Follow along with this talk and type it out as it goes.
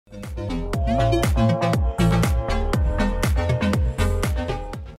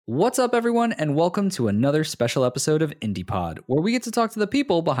What's up, everyone, and welcome to another special episode of IndiePod, where we get to talk to the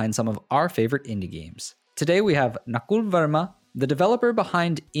people behind some of our favorite indie games. Today we have Nakul Verma, the developer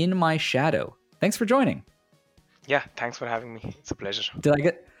behind In My Shadow. Thanks for joining. Yeah, thanks for having me. It's a pleasure. Did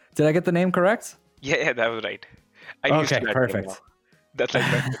I get the name correct? Yeah, that was right. I'm used to that name Perfect. now. That's like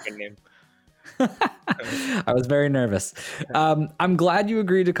my second name. I was very nervous. I'm glad you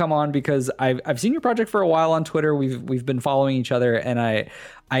agreed to come on because I've seen your project for a while on Twitter. We've been following each other, and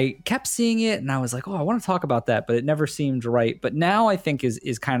I kept seeing it, and I was like, oh, I want to talk about that, but it never seemed right. But now I think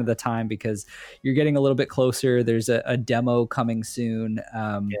is kind of the time because you're getting a little bit closer. There's a demo coming soon.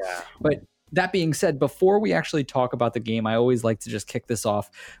 But that being said, before we actually talk about the game, I always like to just kick this off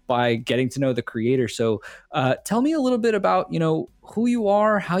by getting to know the creator. So tell me a little bit about, who you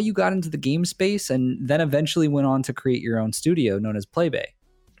are, how you got into the game space, and then eventually went on to create your own studio known as Playbay.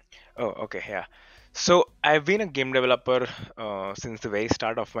 Oh, okay, yeah. So I've been a game developer since the very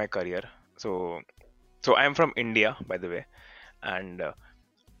start of my career. So I'm from India, by the way, and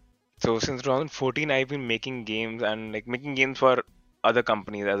so since 2014, I've been making games and like making games for other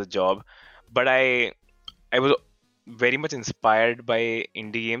companies as a job. But I was very much inspired by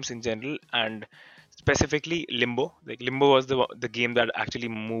indie games in general, and specifically Limbo. Like Limbo was the game that actually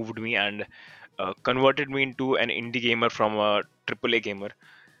moved me and converted me into an indie gamer from a AAA gamer.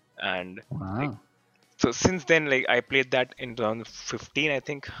 And like, Wow. so since then, like I played that in 2015, I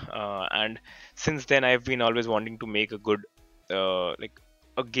think, and since then I've been always wanting to make a good like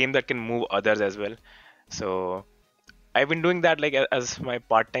a game that can move others as well. So I've been doing that like as my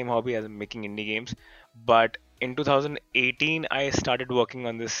part-time hobby as making indie games. But in 2018, I started working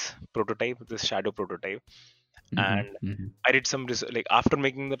on this prototype, this Shadow prototype, and I did some like after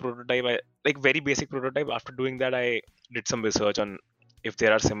making the prototype, I like very basic prototype. After doing that, I did some research on if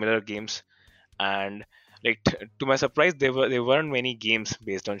there are similar games, and like to my surprise, there weren't many games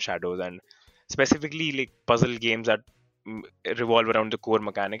based on shadows, and specifically like puzzle games that revolve around the core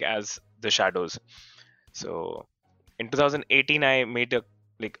mechanic as the shadows. So in 2018 I made a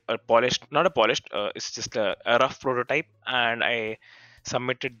polished, not a polished, it's just a rough prototype, and I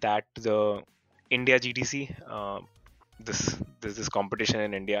submitted that to the India GDC. There's this competition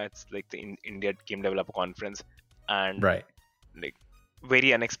in India. It's like the India Game Developer Conference, and Right. like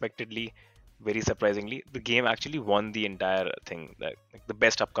very unexpectedly, very surprisingly, the game actually won the entire thing, like the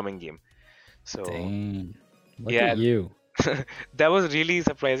best upcoming game. So Dang. Look yeah, at you. that was really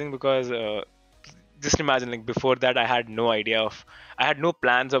surprising because just imagine, like before that I had no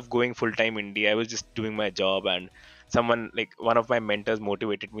plans of going full time indie. I was just doing my job, and someone, like one of my mentors,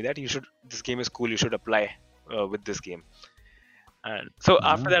 motivated me that this game is cool, you should apply with this game. And so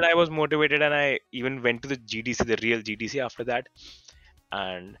after Wow. that I was motivated, and I even went to the GDC, the real GDC, after that.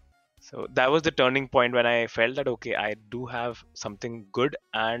 And so that was the turning point when I felt that okay, I do have something good.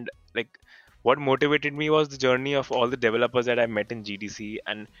 And like what motivated me was the journey of all the developers that I met in GDC,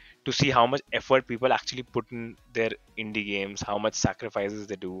 and to see how much effort people actually put in their indie games, how much sacrifices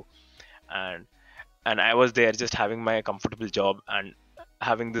they do. And and I was there just having my comfortable job and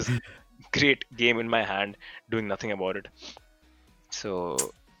having this great game in my hand, doing nothing about it. So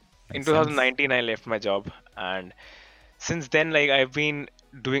in Makes sense. 2019 I left my job, and since then, like I've been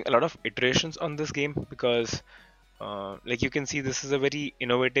doing a lot of iterations on this game because like you can see, this is a very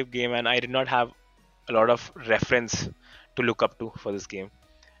innovative game, and I did not have a lot of reference to look up to for this game.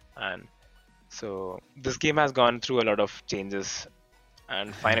 And so this game has gone through a lot of changes,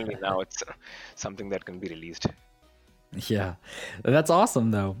 and finally now it's something that can be released. Yeah, that's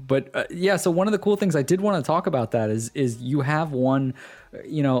awesome though. But yeah, so one of the cool things I did want to talk about that is you have won,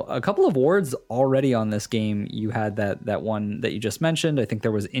 a couple of awards already on this game. You had that one that you just mentioned. I think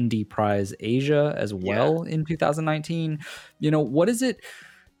there was Indie Prize Asia as Yeah. well in 2019. What is it?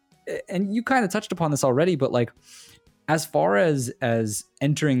 And you kind of touched upon this already, but like as far as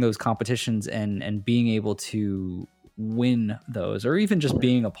entering those competitions and being able to win those, or even just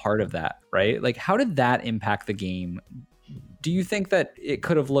being a part of that, right? Like how did that impact the game? Do you think that it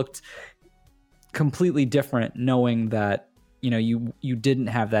could have looked completely different knowing that you didn't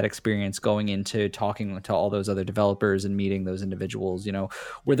have that experience going into talking to all those other developers and meeting those individuals?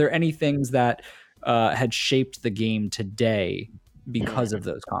 Were there any things that had shaped the game today because of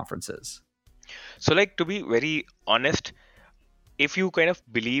those conferences? So like, to be very honest, if you kind of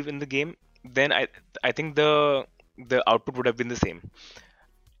believe in the game, then I think the output would have been the same.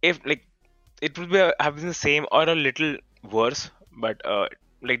 If like it would have been the same or a little worse, but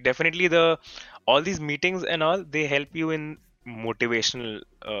like definitely the all these meetings and all, they help you in motivational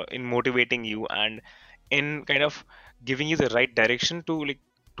in motivating you, and in kind of giving you the right direction to like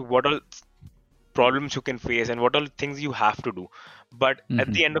to what all problems you can face and what all things you have to do. But at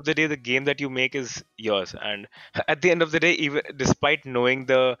Hmm. the end of the day, the game that you make is yours. And at the end of the day, even despite knowing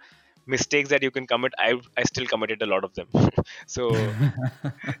the mistakes that you can commit, I still committed a lot of them. So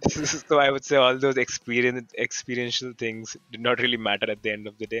so I would say all those experiential things did not really matter at the end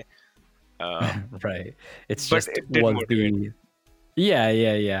of the day. Uh, Right. It's but just it did was motivate. the Yeah,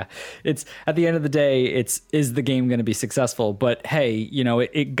 yeah, yeah. It's at the end of the day, it's is the game going to be successful? But hey,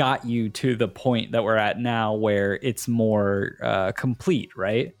 it got you to the point that we're at now where it's more complete,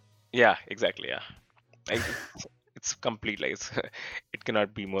 right? Yeah, exactly. Yeah, it's complete. Like it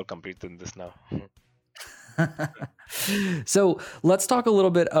cannot be more complete than this now. So let's talk a little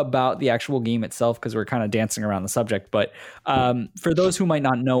bit about the actual game itself because we're kind of dancing around the subject. But for those who might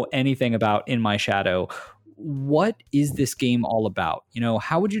not know anything about In My Shadow, what is this game all about?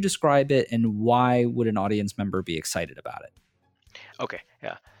 How would you describe it, and why would an audience member be excited about it? Okay,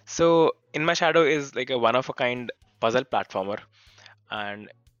 yeah. So In My Shadow is like a one of a kind puzzle platformer, and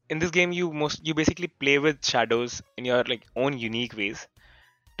in this game you basically play with shadows in your like own unique ways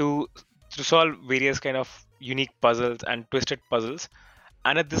to to solve various kind of unique puzzles and twisted puzzles.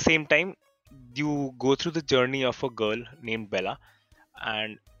 And at the same time, you go through the journey of a girl named Bella,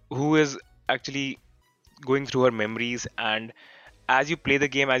 and who is actually going through her memories. And as you play the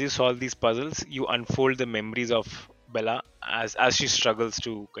game, as you solve these puzzles, you unfold the memories of Bella as she struggles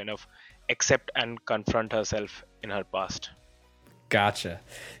to kind of accept and confront herself in her past. Gotcha.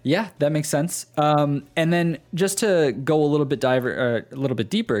 Yeah, that makes sense. And then just to go a little bit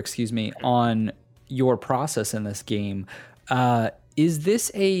deeper, excuse me, on your process in this game, is this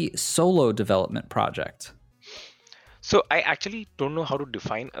a solo development project? So I actually don't know how to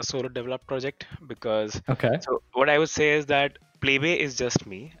define a solo developed project, because Okay. so what I would say is that Playbay is just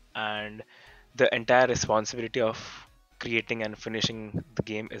me, and the entire responsibility of creating and finishing the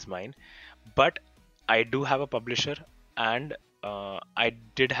game is mine. But I do have a publisher, and I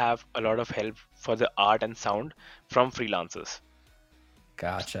did have a lot of help for the art and sound from freelancers.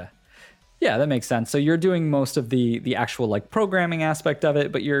 Gotcha. Yeah, that makes sense. So you're doing most of the actual like programming aspect of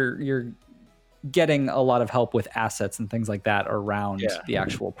it, but you're getting a lot of help with assets and things like that around Yeah. the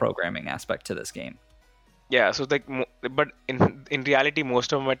actual programming aspect to this game. Yeah, so like, but in reality,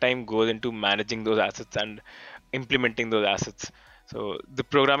 most of my time goes into managing those assets and implementing those assets. So the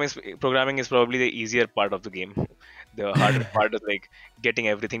programming is probably the easier part of the game. The harder part is like getting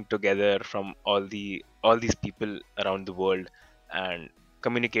everything together from all these people around the world and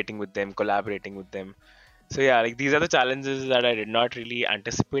communicating with them, collaborating with them. So yeah, like these are the challenges that I did not really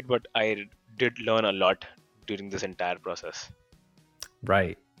anticipate, but I did learn a lot during this entire process.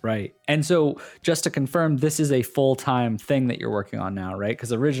 Right, right. And so just to confirm, this is a full-time thing that you're working on now, right?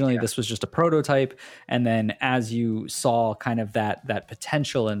 Because originally Yeah. this was just a prototype, and then as you saw kind of that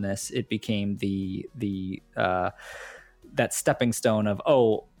potential in this, it became the that stepping stone of,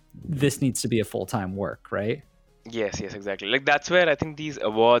 oh, this needs to be a full-time work, right? Yes, yes, exactly. Like that's where I think these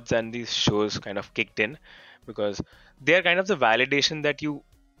awards and these shows kind of kicked in, because they're kind of the validation that you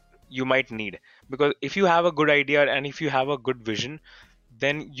might need. Because if you have a good idea and if you have a good vision,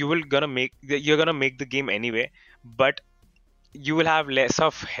 then you're gonna make the game anyway. But you will have less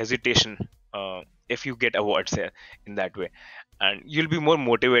of hesitation if you get awards in that way, and you'll be more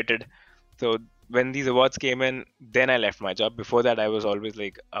motivated. So when these awards came in, then I left my job. Before that, I was always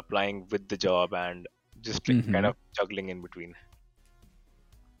like applying with the job and just like kind Mm-hmm. of juggling in between.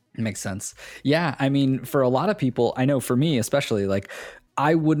 Makes sense. Yeah, I mean, for a lot of people, I know for me especially, like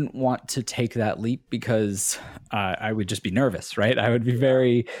I wouldn't want to take that leap because I would just be nervous, right? I would be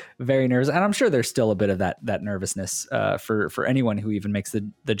very, very nervous, and I'm sure there's still a bit of that nervousness for anyone who even makes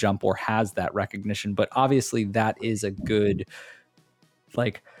the jump or has that recognition. But obviously, that is a good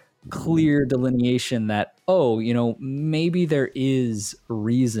like clear delineation that, oh, maybe there is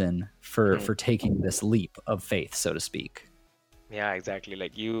reason Mhm. for taking this leap of faith, so to speak. Yeah, exactly.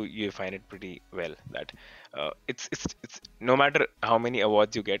 Like you find it pretty well that it's no matter how many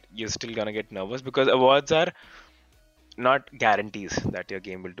awards you get, you're still gonna get nervous, because awards are not guarantees that your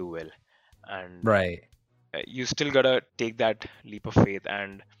game will do well. And Right. you still gotta take that leap of faith,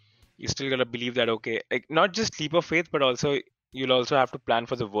 and you still gotta believe that, okay, like not just leap of faith, but also you'll also have to plan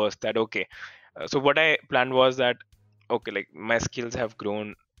for the worst. That okay, so what I planned was that, okay, like my skills have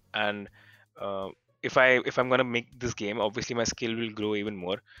grown, and uh, if I'm gonna make this game, obviously my skill will grow even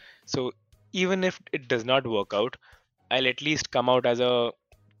more. So even if it does not work out, I'll at least come out as a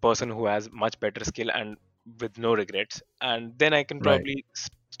person who has much better skill and with no regrets, and then I can Right. probably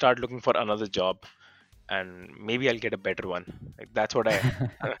start looking for another job, and maybe I'll get a better one. Like that's what I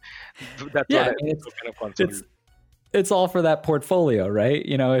that's what Yeah, I I mean kind of it's consoled. it's all for that portfolio, right?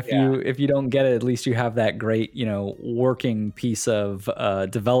 Yeah. If you don't get it, at least you have that great, working piece of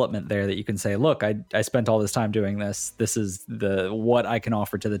development there that you can say, look, I spent all this time doing this. This is what I can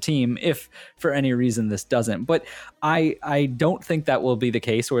offer to the team. If for any reason this doesn't, but I don't think that will be the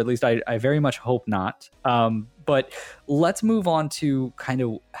case, or at least I very much hope not. But let's move on to kind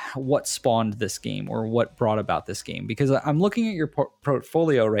of what spawned this game or what brought about this game, because I'm looking at your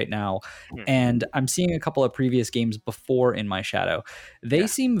portfolio right now Hmm. and I'm seeing a couple of previous games before In My Shadow. They Yeah.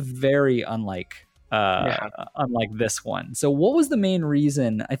 seem very Yeah. unlike this one. So what was the main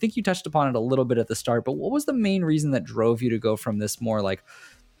reason? I think you touched upon it a little bit at the start, but what was the main reason that drove you to go from this more like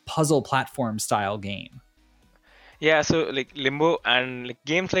puzzle platform style game? Yeah, so like Limbo and like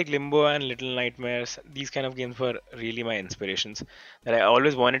games like Limbo and Little Nightmares, these kind of games were really my inspirations. That I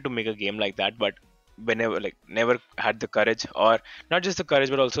always wanted to make a game like that, but whenever like never had the courage, or not just the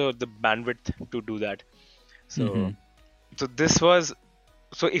courage but also the bandwidth to do that. So Mm-hmm. so this was,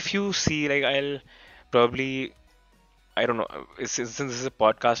 so if you see, like, I'll probably, I don't know, since this is a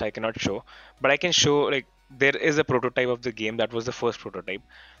podcast I cannot show, but I can show, like, there is a prototype of the game. That was the first prototype.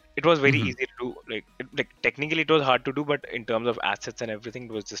 It was very Mm-hmm. easy to do, like technically it was hard to do, but in terms of assets and everything,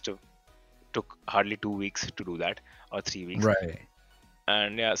 it was just took hardly 2 weeks to do that, or 3 weeks. Right.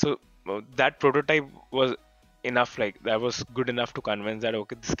 And yeah, so that prototype was enough, like that was good enough to convince that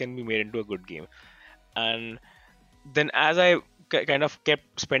okay, this can be made into a good game. And then as I kind of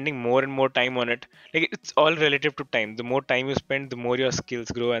kept spending more and more time on it, like it's all relative to time. The more time you spend, the more your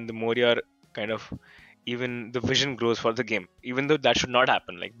skills grow, and the more your kind of, even the vision grows for the game, even though that should not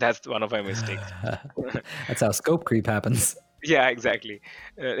happen. Like that's one of my mistakes. That's how scope creep happens. Yeah, exactly.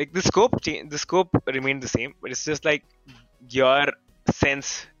 Like the scope remained the same, but it's just like your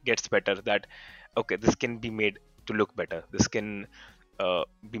sense gets better, that okay, this can be made to look better, this can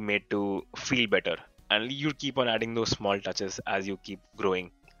be made to feel better, and you keep on adding those small touches as you keep growing,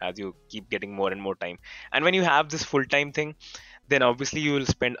 as you keep getting more and more time. And when you have this full time thing, then obviously you will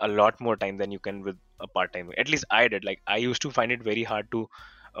spend a lot more time than you can with a part time. At least I did. Like I used to find it very hard to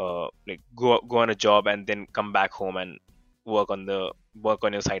like go on a job and then come back home and work on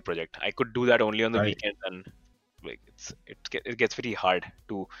your side project. I could do that only on the Right. weekends, and like it gets very hard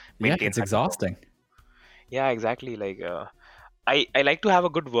to Yeah, maintain it's that flow. exhausting. Yeah, exactly. Like I like to have a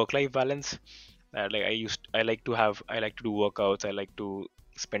good work life balance. Like I like to have, I like to do workouts, I like to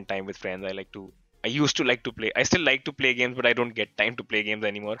spend time with friends, I used to like to play, I still like to play games, but I don't get time to play games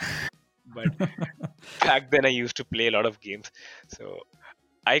anymore. But back then I used to play a lot of games, so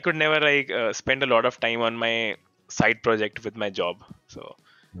I could never like spend a lot of time on my side project with my job. So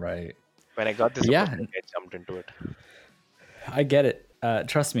Right. when I got this Yeah, opportunity, I jumped into it. I get it.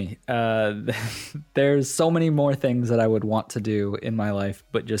 Trust me. There's so many more things that I would want to do in my life,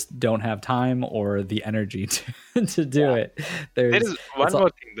 but just don't have time or the energy to do Yeah. it. There There's is it's one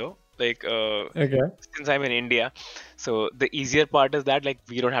more thing though. Like okay. since I'm in India, so the easier part is that like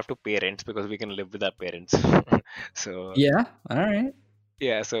we don't have to pay rents because we can live with our parents. So Yeah. All right.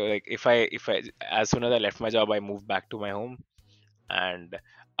 yeah, so like if I as soon as I left my job, I moved back to my home, and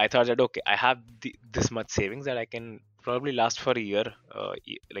I thought that okay, I have this much savings that I can probably last for a year,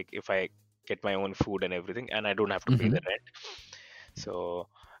 like if I get my own food and everything, and I don't have to pay the Hmm. rent. So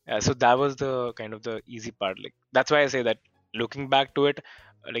so that was the kind of the easy part. Like that's why I say that looking back to it,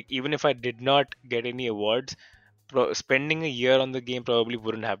 like even if I did not get any awards, spending a year on the game probably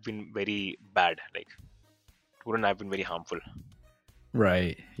wouldn't have been very bad. Like wouldn't have been very harmful.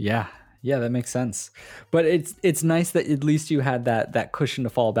 Right. Yeah. Yeah, that makes sense. But it's nice that at least you had that cushion to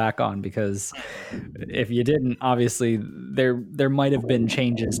fall back on, because if you didn't, obviously there might have been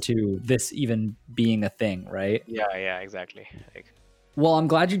changes to this even being a thing, right? Yeah, yeah, exactly. Like Well, I'm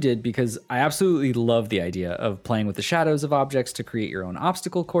glad you did, because I absolutely love the idea of playing with the shadows of objects to create your own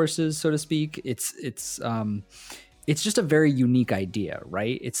obstacle courses, so to speak. It's just a very unique idea,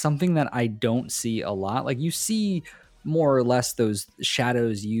 right? It's something that I don't see a lot. Like you see more or less those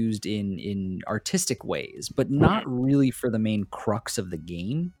shadows used in artistic ways, but not really for the main crux of the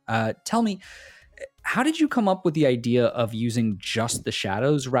game. Tell me, how did you come up with the idea of using just the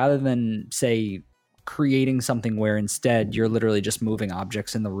shadows rather than, say, creating something where instead you're literally just moving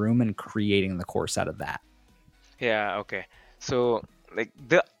objects in the room and creating the course out of that? yeah, okay. So like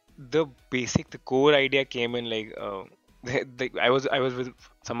the core idea came in like I was with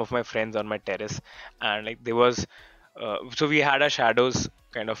some of my friends on my terrace, and like there was so we had our shadows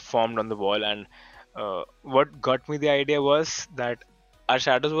kind of formed on the wall, and what got me the idea was that our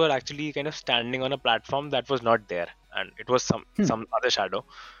shadows were actually kind of standing on a platform that was not there, and it was Hmm. some other shadow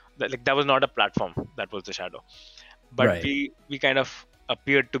that was not a platform, that was the shadow, but Right. we kind of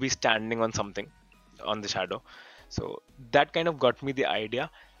appeared to be standing on something on the shadow. So that kind of got me the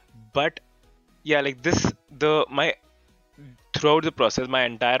idea. But yeah, like this, the my throughout the process, my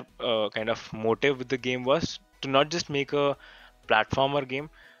entire kind of motive with the game was to not just make a platformer game,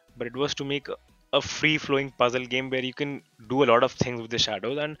 but it was to make a free flowing puzzle game where you can do a lot of things with the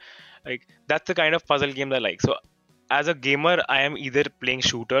shadows. And like that's the kind of puzzle game that I like. So as a gamer, I am either playing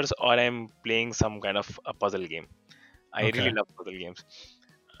shooters or I'm playing some kind of a puzzle game. I really Okay. love puzzle games,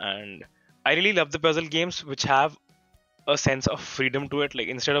 and I really love the puzzle games which have a sense of freedom to it. Like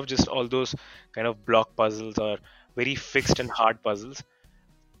instead of just all those kind of block puzzles or very fixed and hard puzzles,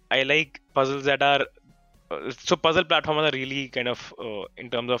 I like puzzles that are so puzzle platformers are really kind of in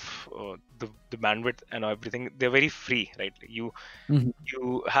terms of the bandwidth and everything, they're very free, right? Mhm.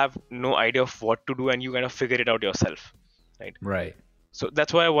 You have no idea of what to do and you kind of figure it out yourself, right? Right. So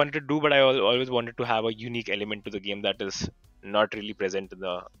that's what I wanted to do, but always wanted to have a unique element to the game that is not really present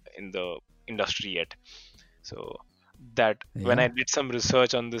in the industry yet. So that when I Yeah. did some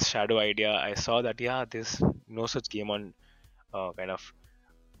research on this shadow idea, I saw that yeah, there's no such game on kind of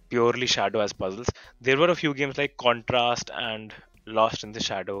purely shadow as puzzles. There were a few games like Contrast and Lost in the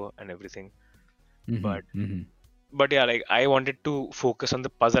Shadow and everything, Hmm. but Hmm. yeah, like I wanted to focus on the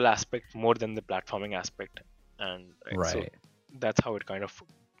puzzle aspect more than the platforming aspect, and so Right. that's how it kind of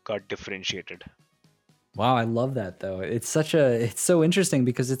got differentiated. Wow, I love that though. It's so interesting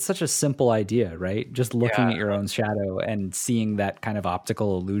because it's such a simple idea, right? Just Yeah, looking at your own shadow and seeing that kind of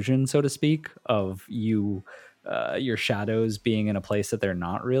optical illusion, so to speak, of your shadows being in a place that they're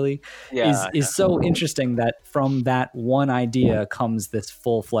not really yeah, is so interesting that from that one idea comes this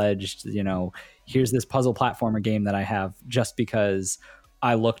full-fledged, here's this puzzle platformer game that I have just because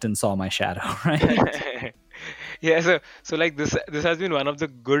I looked and saw my shadow, right? yeah. Yeah, so like this has been one of the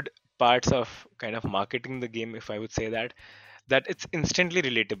good parts of kind of marketing the game, if I would say that it's instantly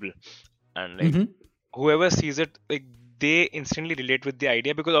relatable, and like Hmm. whoever sees it, like they instantly relate with the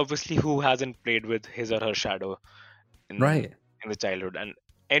idea, because obviously who hasn't played with his or her shadow in Right. the childhood,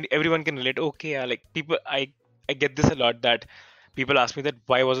 and everyone can relate. Okay, yeah, like people, I get this a lot, that people ask me that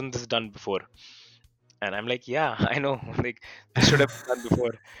why wasn't this done before, and I'm like, yeah, I know, like this should have been done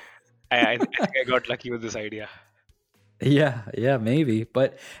before. I think I got lucky with this idea. Yeah, yeah, maybe.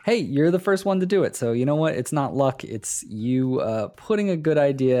 But hey, you're the first one to do it. So you know what? It's not luck. It's you putting a good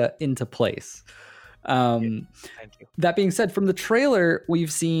idea into place. Yeah, Um, thank you. that being said, from the trailer,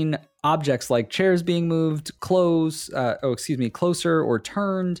 we've seen objects like chairs being moved closer or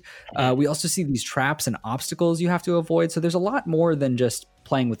turned. Mhm. We also see these traps and obstacles you have to avoid. So there's a lot more than just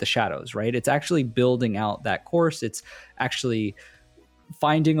playing with the shadows, right? It's actually building out that course. It's actually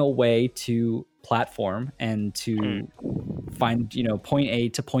finding a way to platform and Mm. to find point A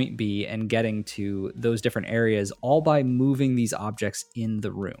to point B and getting to those different areas all by moving these objects in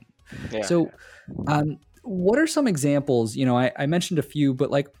the room. Yeah. So what are some examples? I mentioned a few,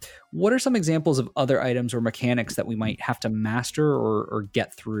 but like, what are some examples of other items or mechanics that we might have to master or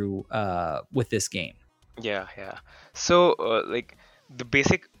get through with this game? Yeah. So, like the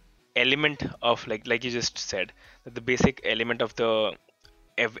basic element of like you just said, that the basic element of the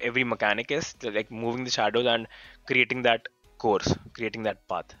every mechanic is like moving the shadows and creating that course, creating that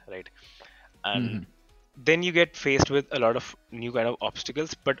path, right? And Hmm. then you get faced with a lot of new kind of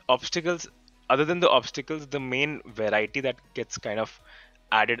obstacles. But obstacles, other than the obstacles, the main variety that gets kind of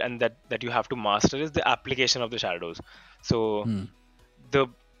added and that you have to master is the application of the shadows. So the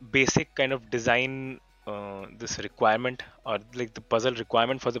basic kind of design, this requirement, or like the puzzle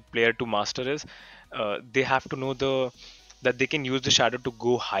requirement for the player to master is they have to know that they can use the shadow to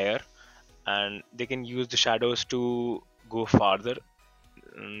go higher, and they can use the shadows to go farther.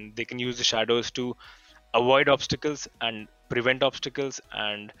 They can use the shadows to avoid obstacles and prevent obstacles,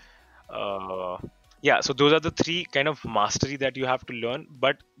 and uh, yeah, so those are the three kind of mastery that you have to learn.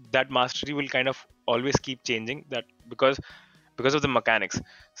 But that mastery will kind of always keep changing, that because of the mechanics.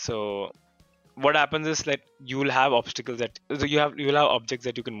 So what happens is that you will have obstacles that so you will have objects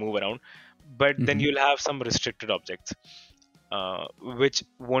that you can move around, but then Hmm. you'll have some restricted objects, which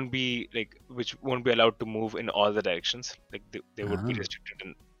won't be allowed to move in all the directions. Like they would be Ah, restricted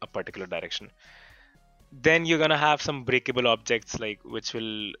in a particular direction. Then you're gonna have some breakable objects, like which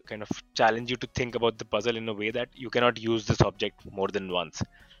will kind of challenge you to think about the puzzle in a way that you cannot use this object more than once,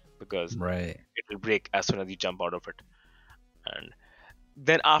 because right. it will break as soon as you jump out of it. And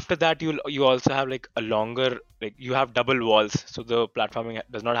then after that, you also have like a longer, like you have double walls, so the platforming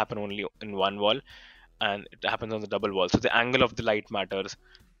does not happen only in one wall, and it happens on the double wall, so the angle of the light matters.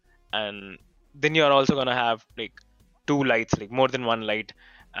 And then you're also gonna have like two lights, like more than one light.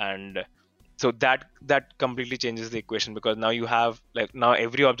 And so that completely changes the equation, because now you have like now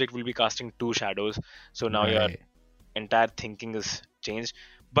every object will be casting two shadows. So now you're Right. entire thinking is changed.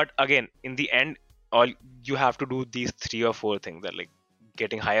 But again, in the end, all you have to do these 3 or 4 things, that like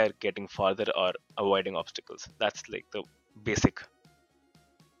getting higher, getting farther, or avoiding obstacles. That's like the basic.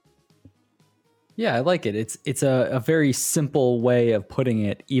 Yeah, I like it. It's a very simple way of putting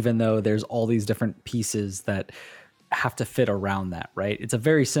it, even though there's all these different pieces that have to fit around that, right? It's a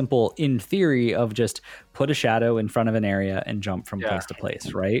very simple, in theory, of just put a shadow in front of an area and jump from place to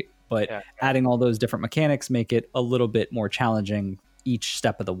place, right? But adding all those different mechanics make it a little bit more challenging each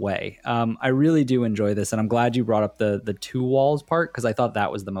step of the way. I really do enjoy this, and I'm glad you brought up the 2 walls part, because I thought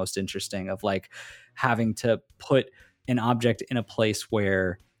that was the most interesting, of like having to put an object in a place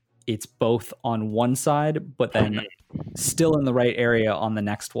where it's both on one side, but then still in the right area on the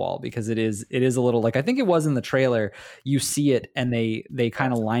next wall, because it is a little like, I think it was in the trailer, you see it and they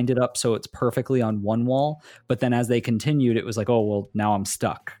kind of lined it up so it's perfectly on one wall, but then as they continued, it was like, oh well, now I'm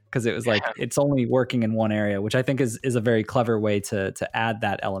stuck, because it was like it's only working in one area, which I think is a very clever way to add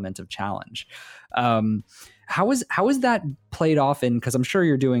that element of challenge. How is that played off in, because I'm sure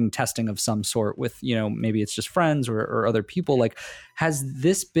you're doing testing of some sort with, maybe it's just friends or other people, like, has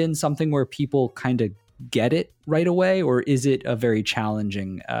this been something where people kind of get it right away, or is it a very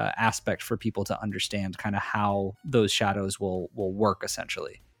challenging aspect for people to understand kind of how those shadows will work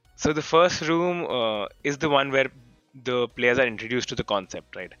essentially? So the first room is the one where the players are introduced to the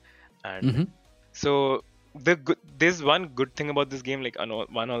concept, right? And so there's one good thing about this game, like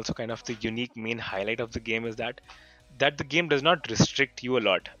one also kind of the unique main highlight of the game is that the game does not restrict you a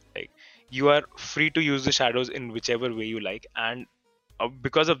lot. Like, you are free to use the shadows in whichever way you like, and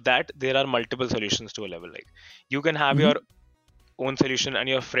because of that, there are multiple solutions to a level. Like, you can have your own solution, and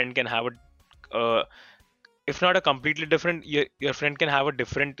your friend can have a if not a completely different, your friend can have a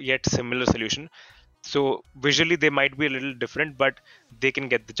different yet similar solution. So visually they might be a little different, but they can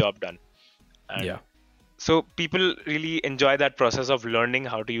get the job done. And so people really enjoy that process of learning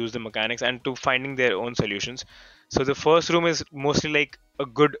how to use the mechanics and to finding their own solutions. So the first room is mostly like a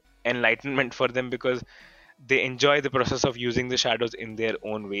good enlightenment for them, because they enjoy the process of using the shadows in their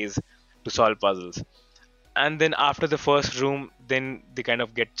own ways to solve puzzles. And then after the first room, then they kind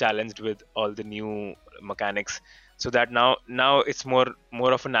of get challenged with all the new mechanics, so that now it's more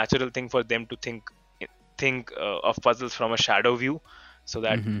of a natural thing for them to think of puzzles from a shadow view, so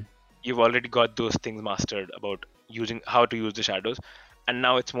that you've already got those things mastered about using how to use the shadows, and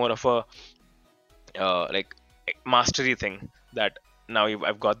now it's more of a like mastery thing, that now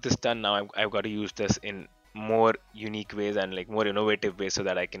I've got this done. Now I've got to use this in more unique ways and like more innovative ways, so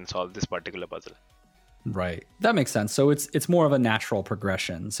that I can solve this particular puzzle. Right. That makes sense. So it's more of a natural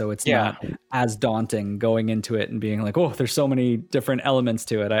progression. So it's not as daunting going into it and being like, oh, there's so many different elements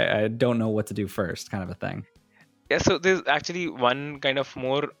to it, I don't know what to do first, kind of a thing. Yeah, so there's actually one kind of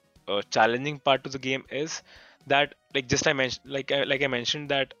more challenging part to the game, is that, like just I mentioned, like I mentioned,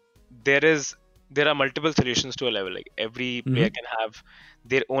 that there are multiple solutions to a level. Like, every player can have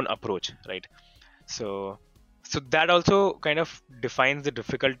their own approach, right? So that also kind of defines the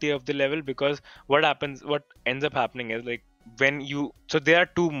difficulty of the level, because what ends up happening is, like, so there are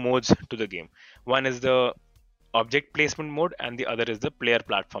 2 modes to the game. One is the object placement mode, and the other is the player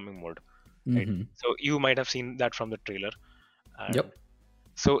platforming mode, right? So you might have seen that from the trailer. Yep.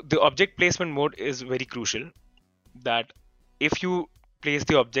 So the object placement mode is very crucial, that if you place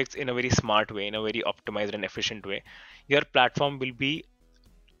the objects in a very smart way, in a very optimized and efficient way, your platform will be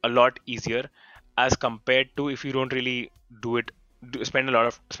a lot easier, as compared to if you don't really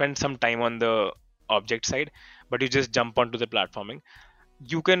spend some time on the object side, but you just jump onto the platforming.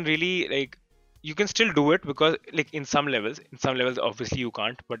 You can really, you can still do it, because like in some levels obviously you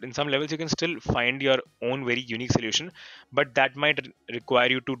can't, but in some levels you can still find your own very unique solution, but that might require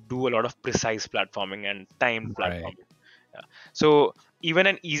you to do a lot of precise platforming and timed platforming. So even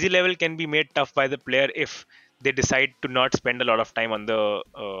an easy level can be made tough by the player if they decide to not spend a lot of time on the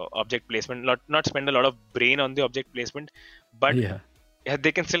object placement, not spend a lot of brain on the object placement, but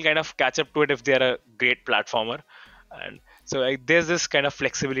they can still kind of catch up to it if they are a great platformer. And so there's this kind of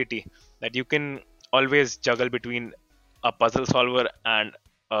flexibility that you can always juggle between a puzzle solver and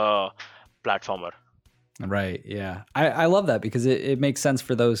a platformer. Right. Yeah. I love that, because it makes sense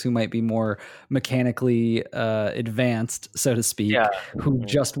for those who might be more mechanically advanced, so to speak, who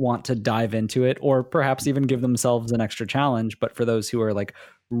just want to dive into it, or perhaps even give themselves an extra challenge. But for those who are like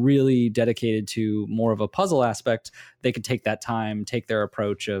really dedicated to more of a puzzle aspect, they could take that time, take their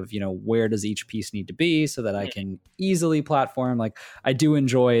approach of, where does each piece need to be so that I can easily platform. Like, I do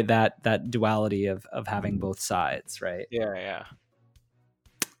enjoy that duality of having both sides. Right. Yeah.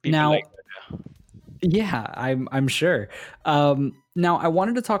 People now, like that, yeah, I'm sure. Now, I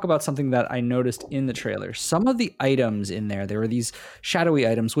wanted to talk about something that I noticed in the trailer. Some of the items in there were these shadowy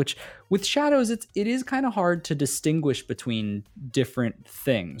items, which with shadows, it is kind of hard to distinguish between different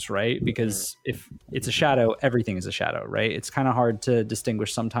things, right? Mm. Because if it's a shadow, everything is a shadow, right? It's kind of hard to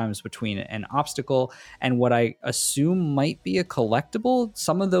distinguish sometimes between an obstacle and what I assume might be a collectible.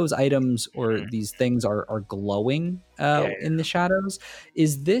 Some of those items or Mm. these things are glowing Yeah, in the shadows.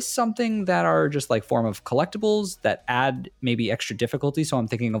 Is this something that are just like form of collectibles that add maybe extra difficulty? So I'm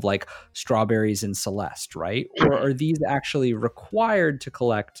thinking of like strawberries in Celeste, right? Or yeah. are these actually required to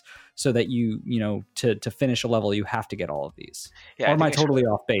collect so that to finish a level you have to get all of these? Yeah, Or I am I think I should totally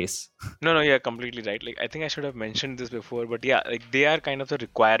have. off base? No, no, you're completely right. Like, I think I should have mentioned this before, but yeah, like they are kind of the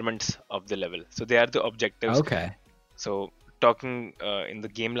requirements of the level. So they are the objectives. Okay. So talking in the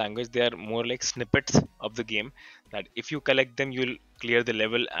game language, they are more like snippets of the game. That if you collect them, you'll clear the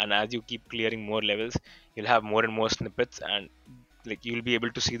level, and as you keep clearing more levels, you'll have more and more snippets, and like you'll be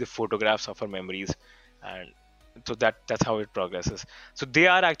able to see the photographs of our memories, and so that's how it progresses. So they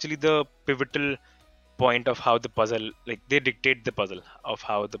are actually the pivotal point of how the puzzle, like they dictate the puzzle of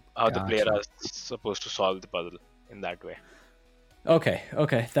how the player Gotcha. are supposed to solve the puzzle in that way. Okay,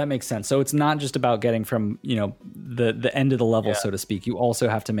 that makes sense. So it's not just about getting from, the end of the level, Yeah, so to speak. You also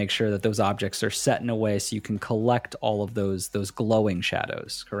have to make sure that those objects are set in a way so you can collect all of those glowing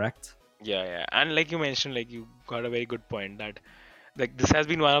shadows, correct? yeah, and like you mentioned, like you got a very good point that like this has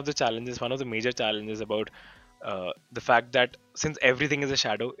been one of the challenges, one of the major challenges about the fact that since everything is a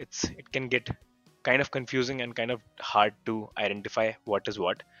shadow, it can get kind of confusing and kind of hard to identify what is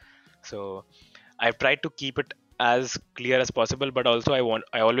what. So I've tried to keep it as clear as possible, but also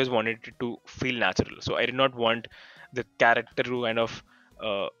I always wanted it to feel natural. So I did not want the character to kind of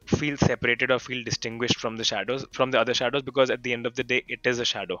feel separated or feel distinguished from the other shadows, because at the end of the day, it is a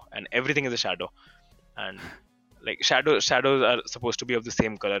shadow, and everything is a shadow. And like shadows are supposed to be of the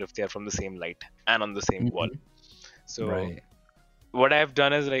same color if they are from the same light and on the same wall. Mhm. So Right. what I've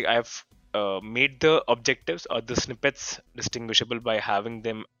done is like I've made the objectives or the snippets distinguishable by having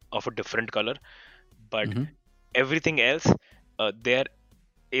them of a different color, but Hmm. everything else, there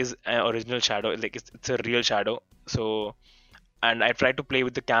is an original shadow, like it's a real shadow. So and I try to play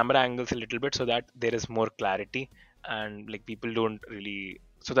with the camera angles a little bit so that there is more clarity, and like people don't really,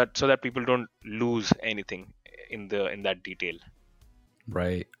 so that people don't lose anything in that detail.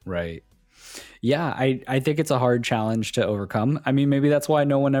 Right. Yeah, I think it's a hard challenge to overcome. I mean, maybe that's why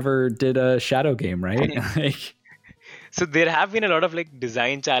no one ever did a shadow game, right? Like, So there have been a lot of like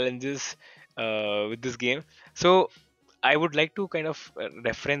design challenges with this game. So I would like to kind of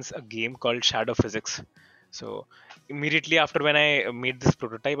reference a game called Shadow Physics. So immediately after when I made this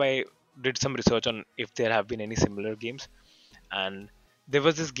prototype, I did some research on if there have been any similar games, and there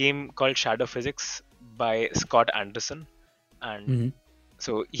was this game called Shadow Physics by Scott Anderson, and mhm.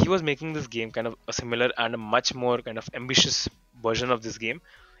 so he was making this game kind of a similar and a much more kind of ambitious version of this game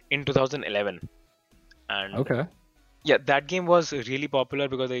in 2011. And Okay. yeah, that game was really popular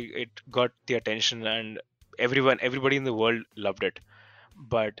because it got the attention, and everybody in the world loved it.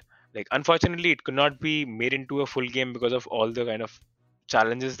 But like unfortunately it could not be made into a full game because of all the kind of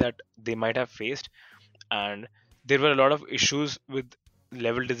challenges that they might have faced. And there were a lot of issues with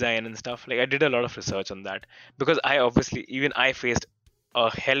level design and stuff. Like I did a lot of research on that, because I obviously, even I faced a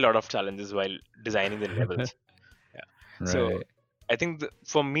hell lot of challenges while designing the levels. Yeah. So Right. I think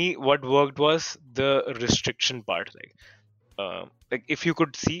for me what worked was the restriction part. Like if you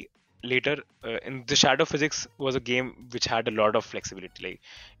could see later, in the Shadow Physics was a game which had a lot of flexibility. Like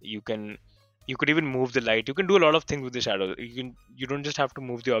you can you could even move the light, you can do a lot of things with the shadow. You don't just have to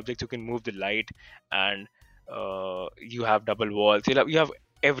move the objects, you can move the light, and you have double walls, you have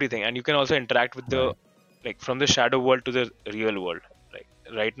everything, and you can also interact with the, Right. like from the shadow world to the real world. Like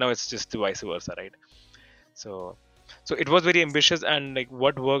right now it's just the vice versa, right? So so it was very ambitious, and like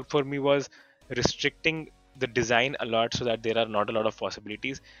what worked for me was restricting the design a lot so that there are not a lot of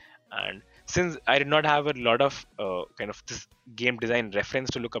possibilities. And since I did not have a lot of kind of this game design reference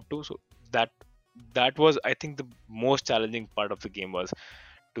to look up to, so that that was, I think, the most challenging part of the game was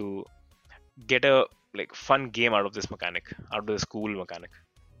to get a like fun game out of this mechanic, out of this cool mechanic.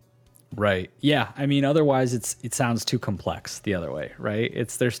 Right. Yeah. I mean, otherwise it sounds too complex the other way, right?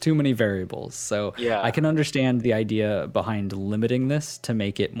 There's too many variables. So I Yeah. can understand the idea behind limiting this to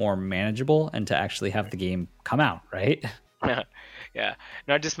make it more manageable and to actually have the game come out, right? Yeah,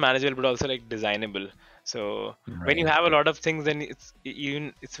 not just manageable but also like designable. So when you Right. have a lot of things, then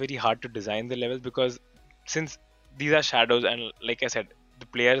it's very hard to design the levels, because since these are shadows, and like I said, the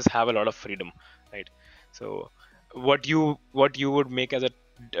players have a lot of freedom, right? So what you would make as a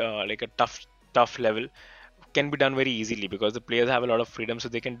like a tough level can be done very easily because the players have a lot of freedom, so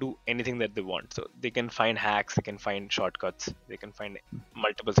they can do anything that they want. So they can find hacks, they can find shortcuts, they can find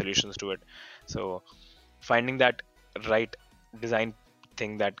multiple solutions to it. So finding that right design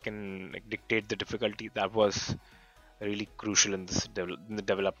thing that can like, dictate the difficulty, that was really crucial in this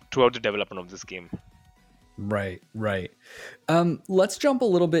throughout the development of this game. Right, right. Let's jump a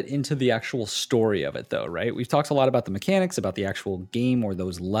little bit into the actual story of it, though, right? We've talked a lot about the mechanics, about the actual game or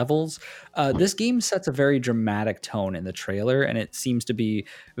those levels. This game sets a very dramatic tone in the trailer, and it seems to be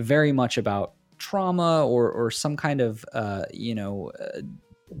very much about trauma or some kind of,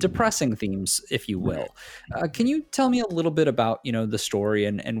 depressing themes, if you will. Can you tell me a little bit about, the story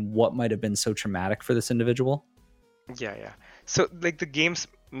and what might have been so traumatic for this individual? Yeah. So like the game's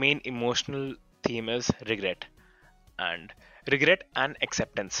main emotional theme is regret and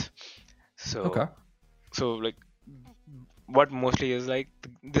acceptance. So Okay. so like what mostly is like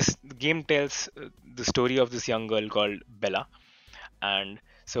the game tells the story of this young girl called Bella. And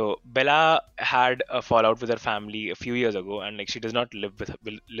so Bella had a fallout with her family a few years ago, and like she does not live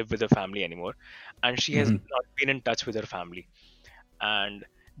with her family anymore, and she has not been in touch with her family. And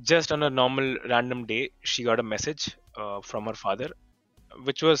just on a normal random day, she got a message from her father,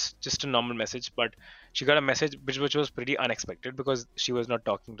 which was just a normal message, but she got a message which was pretty unexpected because she was not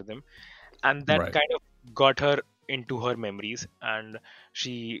talking to them, and that Right. kind of got her into her memories. And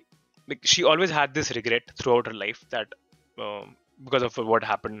she always had this regret throughout her life that because of what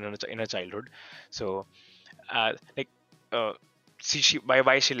happened in her childhood. So uh, like see she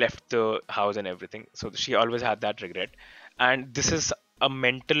why she left the house and everything, so she always had that regret. And this is a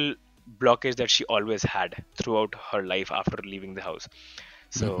mental blockage that she always had throughout her life after leaving the house.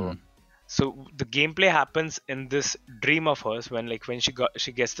 So so the gameplay happens in this dream of hers when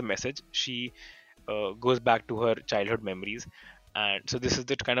she gets the message, she goes back to her childhood memories. And so this is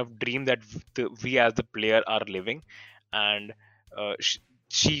the kind of dream that we as the player are living. And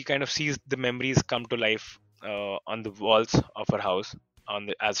she kind of sees the memories come to life on the walls of her house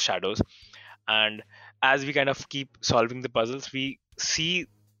as shadows. And as we kind of keep solving the puzzles, we see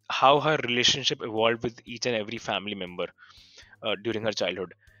how her relationship evolved with each and every family member during her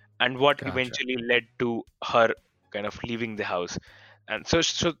childhood, and what Gotcha. eventually led to her kind of leaving the house. And so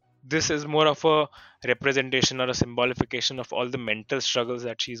this is more of a representation or a symbolification of all the mental struggles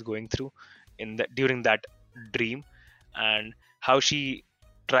that she's going through during that dream, and how she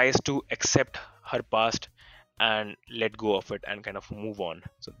tries to accept her past and let go of it and kind of move on.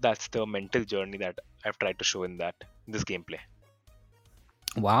 So that's the mental journey that I've tried to show in this gameplay.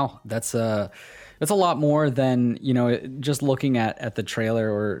 Wow, that's a lot more than just looking at the trailer,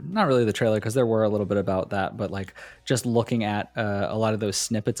 or not really the trailer because there were a little bit about that, but like just looking at a lot of those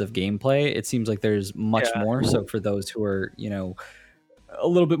snippets of gameplay, it seems like there's much Yeah. more. So for those who are a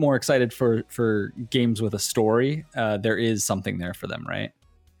little bit more excited for games with a story, there is something there for them, right?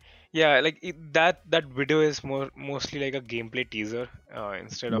 Yeah, like that video is mostly like a gameplay teaser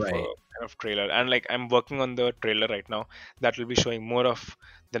instead of a Right. kind of trailer. And like I'm working on the trailer right now that will be showing more of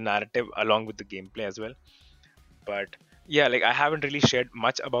the narrative along with the gameplay as well. But yeah, like I haven't really shared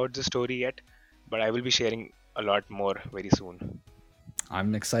much about the story yet, but I will be sharing a lot more very soon.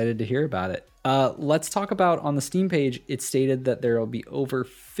 I'm excited to hear about it. Let's talk about, on the Steam page, it stated that there will be over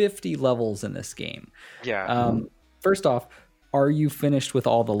 50 levels in this game. Yeah. First off, are you finished with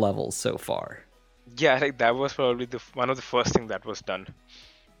all the levels so far? Yeah, like that was probably one of the first thing that was done.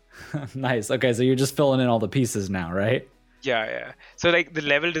 Nice. Okay, so you're just filling in all the pieces now, right? Yeah. So like the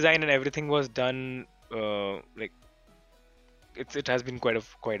level design and everything was done. Like it has been quite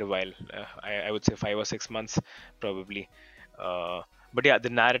a while. I would say 5 or 6 months probably. But yeah, the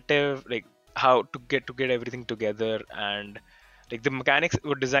narrative, like how to get everything together, and like the mechanics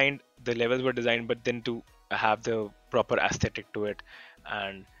were designed, the levels were designed, but then to have the proper aesthetic to it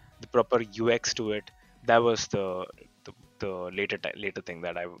and the proper UX to it, that was the later thing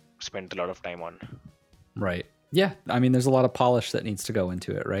that I spent a lot of time on. Right. Yeah. I mean, there's a lot of polish that needs to go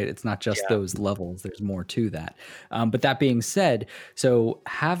into it, right? It's not just Yeah. those levels. There's more to that. But that being said, so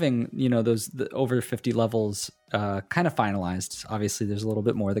having, the over 50 levels kind of finalized, obviously there's a little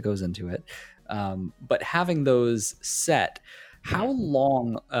bit more that goes into it. But having those set, how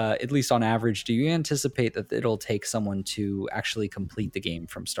long, at least on average, do you anticipate that it'll take someone to actually complete the game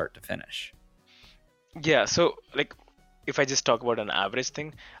from start to finish? Yeah, so like if I just talk about an average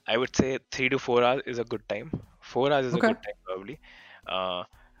thing, I would say 3 to 4 hours is a good time. 4 hours is a Okay. good time probably. Uh,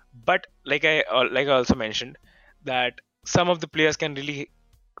 but like I also mentioned that some of the players can really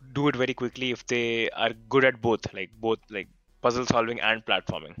do it very quickly if they are good at both like puzzle solving and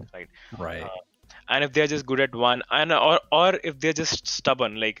platforming, right? Uh, Right. and if they're just good at one, and or if they're just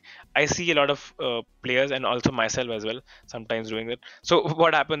stubborn. Like I see a lot of players, and also myself as well, sometimes doing that. So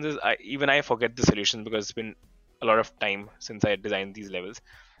what happens is I forget the solutions, because it's been a lot of time since I designed these levels.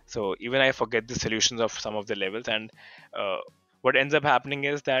 So even I forget the solutions of some of the levels, and uh, what ends up happening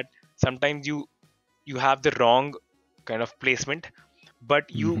is that sometimes you have the wrong kind of placement,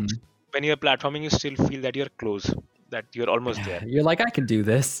 but Mm-hmm. when you're platforming, you still feel that you're close, that you're almost there. You're like, I can do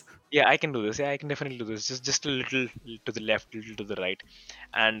this. Yeah, I can do this. Yeah, I can definitely do this. Just a little to the left, little to the right,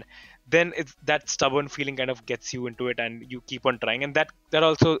 and then it's that stubborn feeling kind of gets you into it, and you keep on trying, and that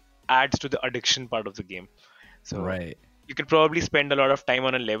also adds to the addiction part of the game. So Right. you could probably spend a lot of time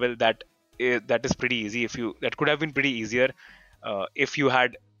on a level that is pretty easy, if you that could have been pretty easier if you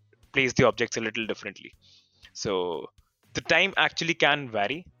had placed the objects a little differently. So the time actually can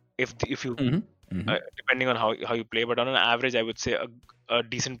vary if you Mm-hmm. Mm-hmm. depending on how you play, but on an average, I would say a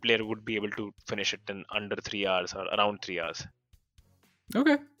decent player would be able to finish it in under 3 hours or around 3 hours.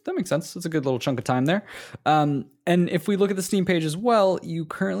 Okay, that makes sense. That's a good little chunk of time there. And if we look at the Steam page as well, you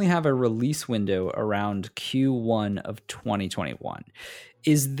currently have a release window around Q1 of 2021.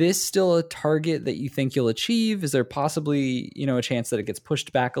 Is this still a target that you think you'll achieve? Is there possibly, a chance that it gets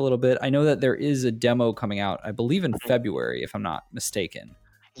pushed back a little bit? I know that there is a demo coming out, I believe in Mhm. February, if I'm not mistaken.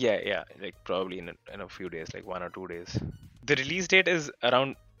 Yeah, like probably in a few days, like 1 or 2 days. The release date is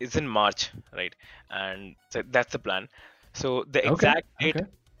in March, right? And so that's the plan. So the Okay. exact date, Okay.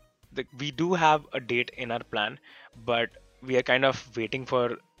 we do have a date in our plan, but we are kind of waiting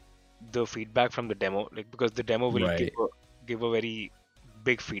for the feedback from the demo, like because the demo will Right. give a very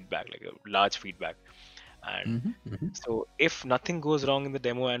big feedback, like a large feedback. And Mm-hmm. Mm-hmm. so if nothing goes wrong in the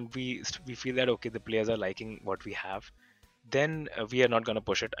demo, and we feel that okay, the players are liking what we have, then we are not going to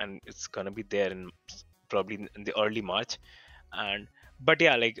push it, and it's going to be there in probably in the early March. And but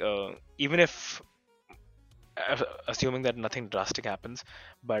yeah, like even if assuming that nothing drastic happens,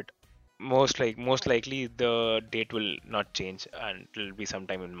 but most likely the date will not change, and it'll be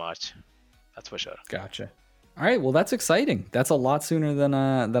sometime in March, that's for sure. Gotcha. All right, well that's exciting. That's a lot sooner than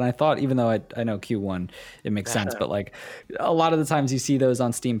I thought. Even though I know Q1, it makes sense. But like a lot of the times you see those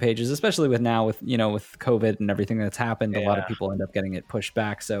on Steam pages, especially with now with COVID and everything that's happened, a lot of Yeah, people end up getting it pushed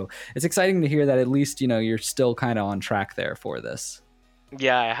back. So it's exciting to hear that at least you're still kind of on track there for this.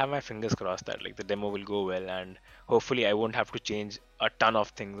 yeah, I have my fingers crossed that like the demo will go well, and hopefully I won't have to change a ton of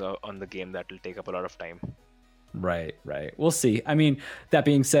things on the game that will take up a lot of time. Right, right. We'll see. I mean, that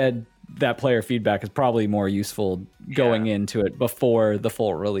being said, that player feedback is probably more useful Yeah. going into it before the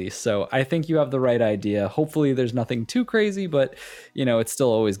full release. So I think you have the right idea. Hopefully, there's nothing too crazy, but it's still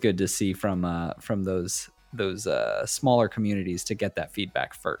always good to see from those smaller communities to get that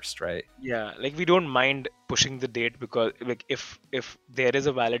feedback first, right? Yeah, like we don't mind pushing the date, because like if there is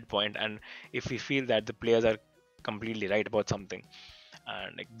a valid point, and if we feel that the players are completely right about something,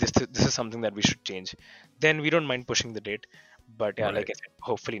 and like this is something that we should change, then we don't mind pushing the date. But yeah, like Right. I said,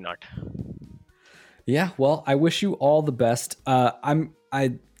 hopefully not. Yeah, well, I wish you all the best.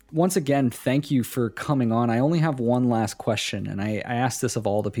 I once again thank you for coming on. I only have one last question, and I ask this of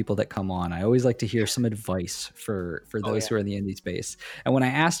all the people that come on. I always like to hear some advice for Oh those yeah. who are in the indie space. And when I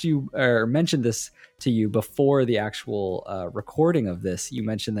asked you or mentioned this to you before the actual recording of this, you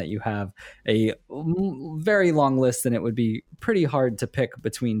mentioned that you have a very long list, and it would be pretty hard to pick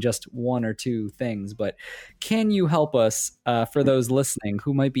between just one or two things. But can you help us for those listening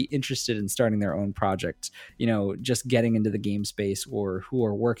who might be interested in starting their own project, just getting into the game space, or who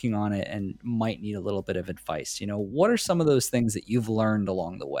are working on it and might need a little bit of advice? What are some of those things that you've learned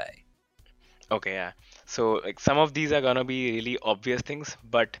along the way? Okay, yeah. So like some of these are gonna be really obvious things,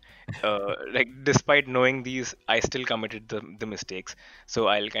 but like despite knowing these, I still committed the mistakes. So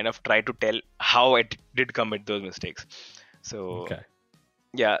I'll kind of try to tell how I did commit those mistakes. So Okay.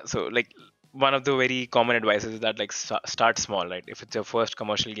 yeah, so like one of the very common advices is that like start small, right? If it's your first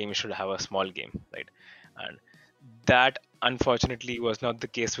commercial game, you should have a small game, right? And that unfortunately was not the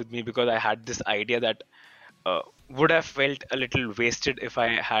case with me, because I had this idea that would have felt a little wasted if I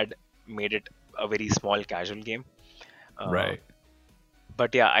had made it a very small casual game. Uh, Right.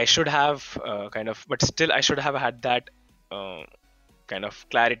 but yeah, I should have but still I should have had that uh, kind of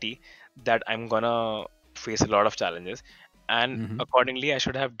clarity that I'm gonna face a lot of challenges, and Hmm. accordingly I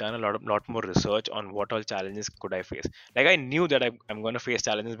should have done a lot more research on what all challenges could I face. Like I knew that I'm gonna face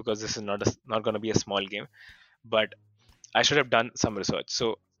challenges, because this is not gonna be a small game, but I should have done some research.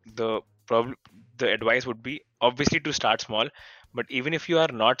 So the problem, the advice would be obviously to start small. But even if you are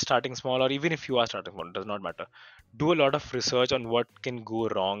not starting small, or even if you are starting small, it does not matter. Do a lot of research on what can go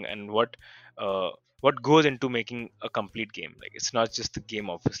wrong, and what goes into making a complete game. Like it's not just the game,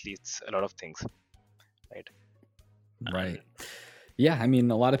 obviously, it's a lot of things. right? Right. Yeah, I mean,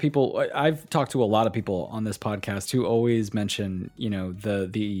 a lot of people. I've talked to a lot of people on this podcast who always mention,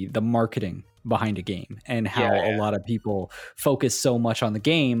 the marketing behind a game and how a lot of people focus so much on the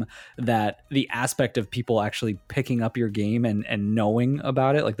game that the aspect of people actually picking up your game and knowing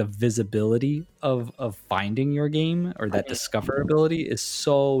about it, like the visibility of finding your game or that discoverability is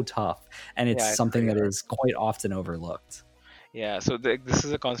so tough, and it's something that is quite often overlooked. Yeah, so this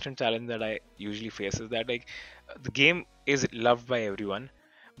is a constant challenge that I usually face, is that like the game is loved by everyone,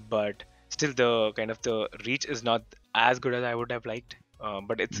 but still the kind of the reach is not as good as I would have liked.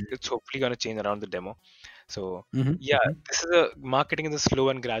 But it's hopefully gonna change around the demo. So this is a marketing is a slow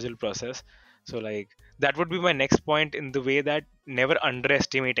and gradual process. So like that would be my next point, in the way that never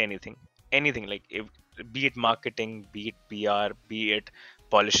underestimate anything. Anything, like be it marketing, be it PR, be it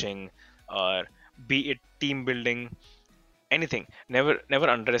polishing, or be it team building, anything. Never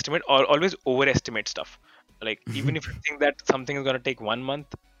underestimate, or always overestimate stuff. Like even if you think that something is going to take 1 month,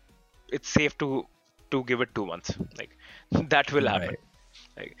 it's safe to give it 2 months. Like that will happen.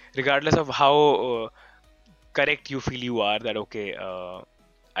 Like regardless of how correct you feel you are, that okay,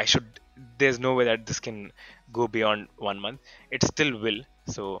 I should, there's no way that this can go beyond 1 month, it still will.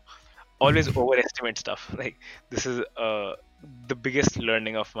 So always overestimate stuff. Like this is the biggest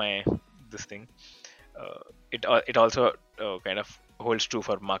learning of my this thing. It also kind of holds true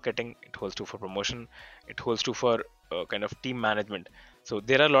for marketing, it holds true for promotion, it holds true for kind of team management. So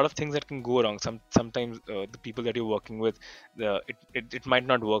there are a lot of things that can go wrong. Sometimes the people that you're working with, it might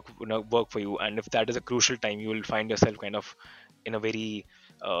not work for you, and if that is a crucial time, you will find yourself kind of in a very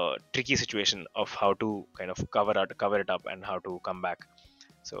tricky situation of how to kind of cover it up and how to come back.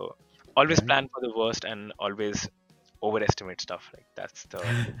 So always plan for the worst and always overestimate stuff. Like that's the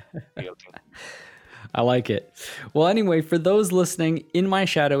real thing. I like it. Well, anyway, for those listening, In My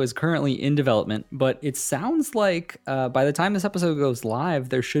Shadow is currently in development, but it sounds like by the time this episode goes live,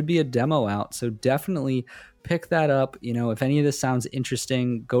 there should be a demo out. So definitely pick that up. If any of this sounds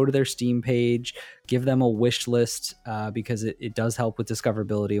interesting, go to their Steam page, give them a wish list because it does help with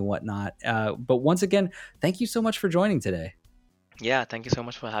discoverability and whatnot. But once again, thank you so much for joining today. Yeah, thank you so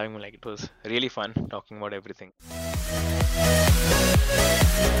much for having me. Like it was really fun talking about everything.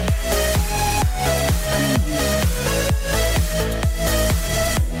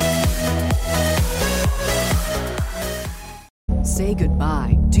 Say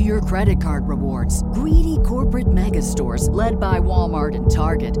goodbye to your credit card rewards. Greedy corporate mega stores, led by Walmart and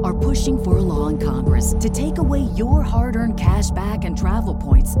Target, are pushing for a law in Congress to take away your hard-earned cash back and travel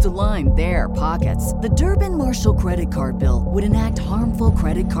points to line their pockets. The Durbin-Marshall credit card bill would enact harmful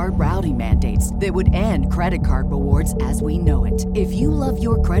credit card routing mandates that would end credit card rewards as we know it. If you love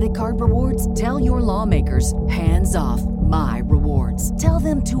your credit card rewards, tell your lawmakers, hands off my rewards. Tell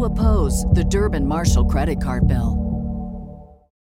them to oppose the Durbin-Marshall credit card bill.